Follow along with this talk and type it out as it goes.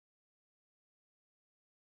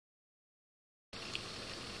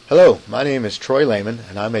Hello, my name is Troy Lehman,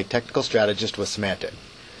 and I'm a technical strategist with Symantec.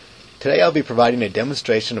 Today I'll be providing a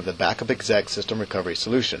demonstration of the Backup Exec System Recovery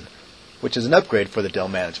solution, which is an upgrade for the Dell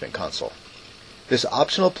Management Console. This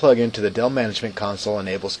optional plugin to the Dell Management Console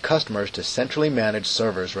enables customers to centrally manage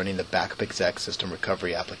servers running the Backup Exec System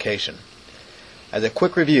Recovery application. As a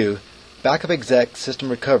quick review, Backup Exec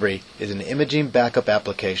System Recovery is an imaging backup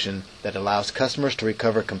application that allows customers to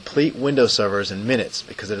recover complete Windows servers in minutes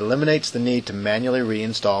because it eliminates the need to manually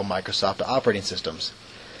reinstall Microsoft operating systems.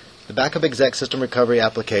 The Backup Exec System Recovery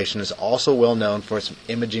application is also well known for its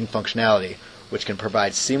imaging functionality, which can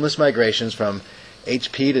provide seamless migrations from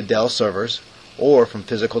HP to Dell servers or from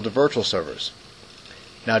physical to virtual servers.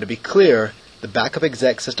 Now, to be clear, the Backup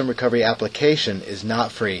Exec System Recovery application is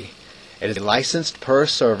not free. It is licensed per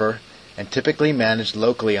server and typically managed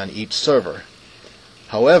locally on each server.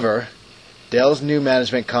 However, Dell's new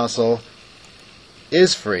Management Console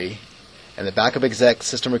is free, and the Backup Exec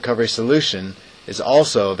System Recovery solution is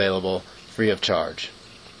also available free of charge.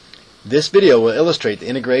 This video will illustrate the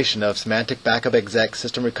integration of Symantec Backup Exec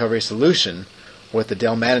System Recovery solution with the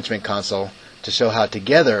Dell Management Console to show how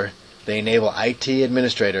together they enable IT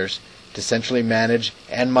administrators to centrally manage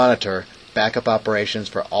and monitor backup operations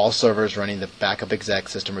for all servers running the Backup Exec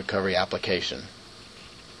System Recovery application.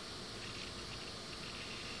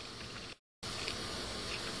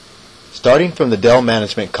 Starting from the Dell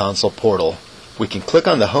Management Console portal, we can click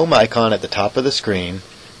on the Home icon at the top of the screen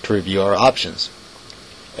to review our options.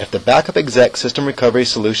 If the Backup Exec System Recovery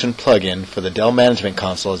Solution plugin for the Dell Management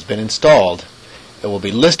Console has been installed, it will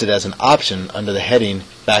be listed as an option under the heading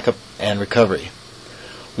Backup and Recovery.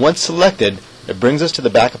 Once selected, it brings us to the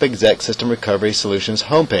Backup Exec System Recovery Solutions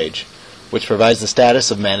homepage, which provides the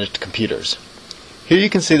status of managed computers. Here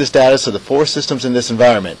you can see the status of the 4 systems in this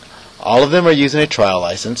environment. All of them are using a trial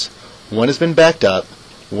license, 1 has been backed up,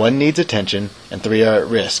 1 needs attention, and 3 are at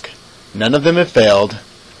risk. None of them have failed.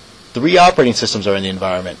 3 operating systems are in the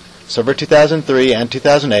environment, Server 2003 and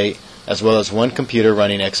 2008, as well as 1 computer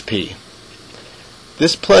running XP.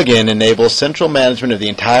 This plugin enables central management of the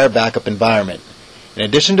entire backup environment. In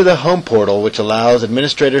addition to the Home portal, which allows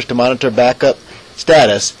administrators to monitor backup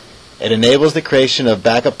status, it enables the creation of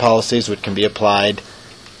backup policies which can be applied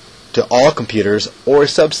to all computers or a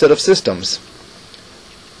subset of systems.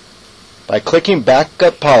 By clicking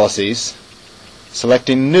Backup Policies,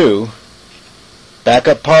 selecting New,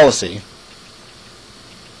 Backup Policy,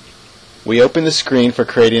 we open the screen for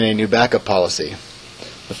creating a new backup policy.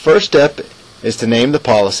 The first step is to name the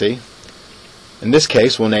policy. In this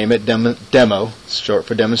case, we'll name it Demo, short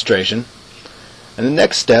for demonstration. And the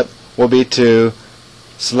next step will be to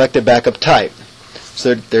select a backup type.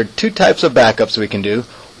 So there are 2 types of backups we can do.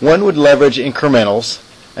 One would leverage incrementals,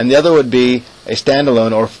 and the other would be a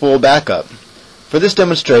standalone or full backup. For this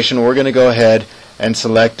demonstration, we're going to go ahead and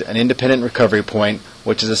select an independent recovery point,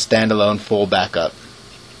 which is a standalone full backup.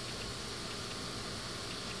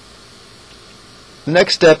 The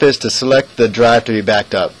next step is to select the drive to be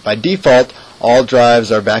backed up. By default, all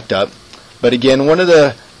drives are backed up, but again, one of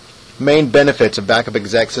the main benefits of Backup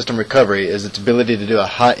Exec System Recovery is its ability to do a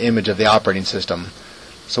hot image of the operating system.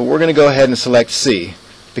 So we're going to go ahead and select C.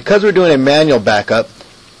 Because we're doing a manual backup,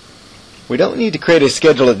 we don't need to create a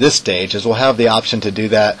schedule at this stage, as we'll have the option to do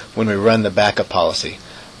that when we run the backup policy.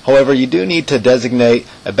 However, you do need to designate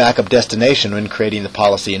a backup destination when creating the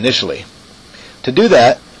policy initially. To do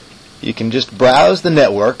that, you can just browse the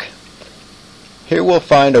network. Here we'll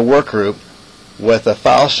find a workgroup with a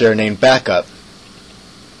file share named Backup.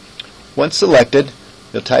 Once selected,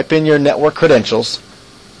 you'll type in your network credentials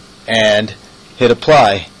and hit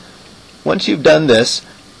Apply. Once you've done this,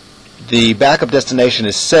 the backup destination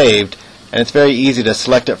is saved, and it's very easy to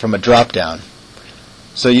select it from a drop-down.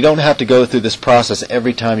 So you don't have to go through this process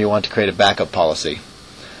every time you want to create a backup policy.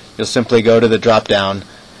 You'll simply go to the drop-down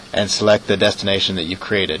and select the destination that you've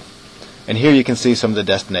created. And here you can see some of the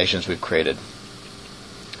destinations we've created.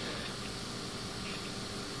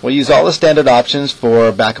 We'll use all the standard options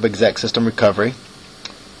for Backup Exec System Recovery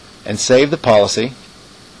and save the policy.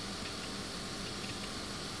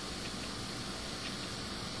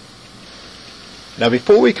 Now,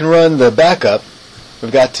 before we can run the backup,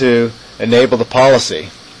 we've got to enable the policy.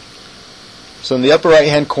 So in the upper right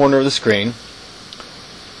hand corner of the screen,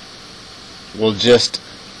 we'll just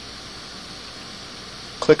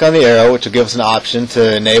click on the arrow, which will give us an option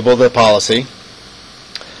to enable the policy.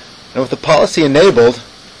 And with the policy enabled,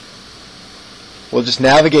 we'll just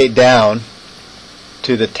navigate down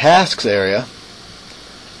to the Tasks area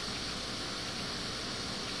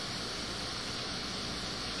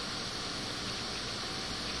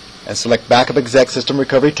and select Backup Exec System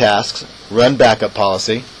Recovery Tasks, Run Backup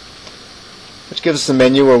Policy. which gives us a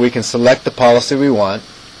menu where we can select the policy we want,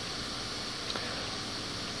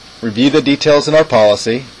 review the details in our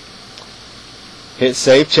policy, hit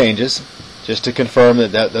Save Changes, just to confirm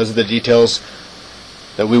that those are the details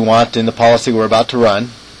that we want in the policy we're about to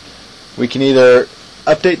run. We can either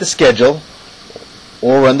update the schedule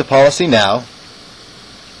or run the policy now,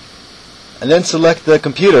 and then select the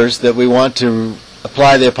computers that we want to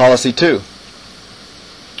apply the policy to.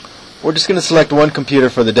 We're just going to select one computer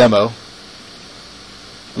for the demo,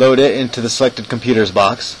 load it into the selected computers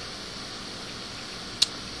box,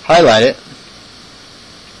 highlight it,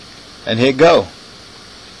 and hit go.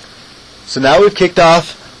 So now we've kicked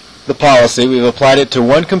off the policy, we've applied it to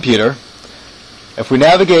one computer. If we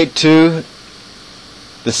navigate to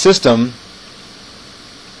the system,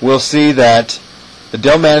 we'll see that the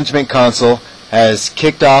Dell Management Console has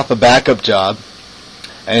kicked off a backup job,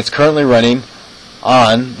 and it's currently running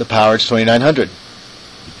on the PowerEdge 2900.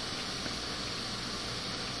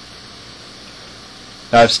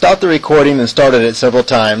 Now I've stopped the recording and started it several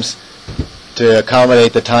times to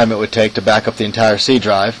accommodate the time it would take to back up the entire C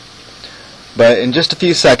drive, but in just a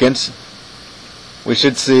few seconds we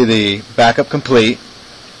should see the backup complete,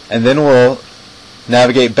 and then we'll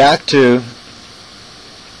navigate back to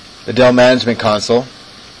the Dell Management Console.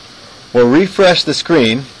 We'll refresh the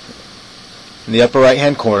screen in the upper right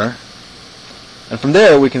hand corner, and from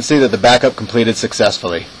there we can see that the backup completed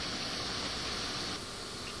successfully.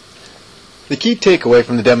 The key takeaway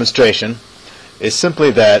from the demonstration is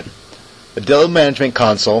simply that the Dell Management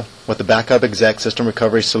Console with the Backup Exec System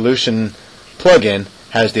Recovery Solution plugin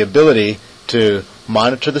has the ability to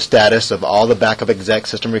monitor the status of all the Backup Exec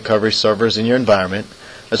System Recovery servers in your environment,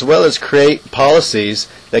 as well as create policies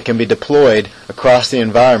that can be deployed across the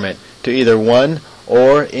environment to either one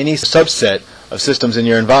or any subset of systems in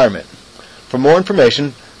your environment. For more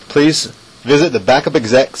information, please visit the Backup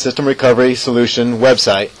Exec System Recovery Solution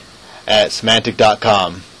website at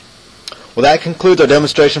Symantec.com. Well, that concludes our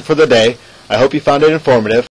demonstration for the day. I hope you found it informative.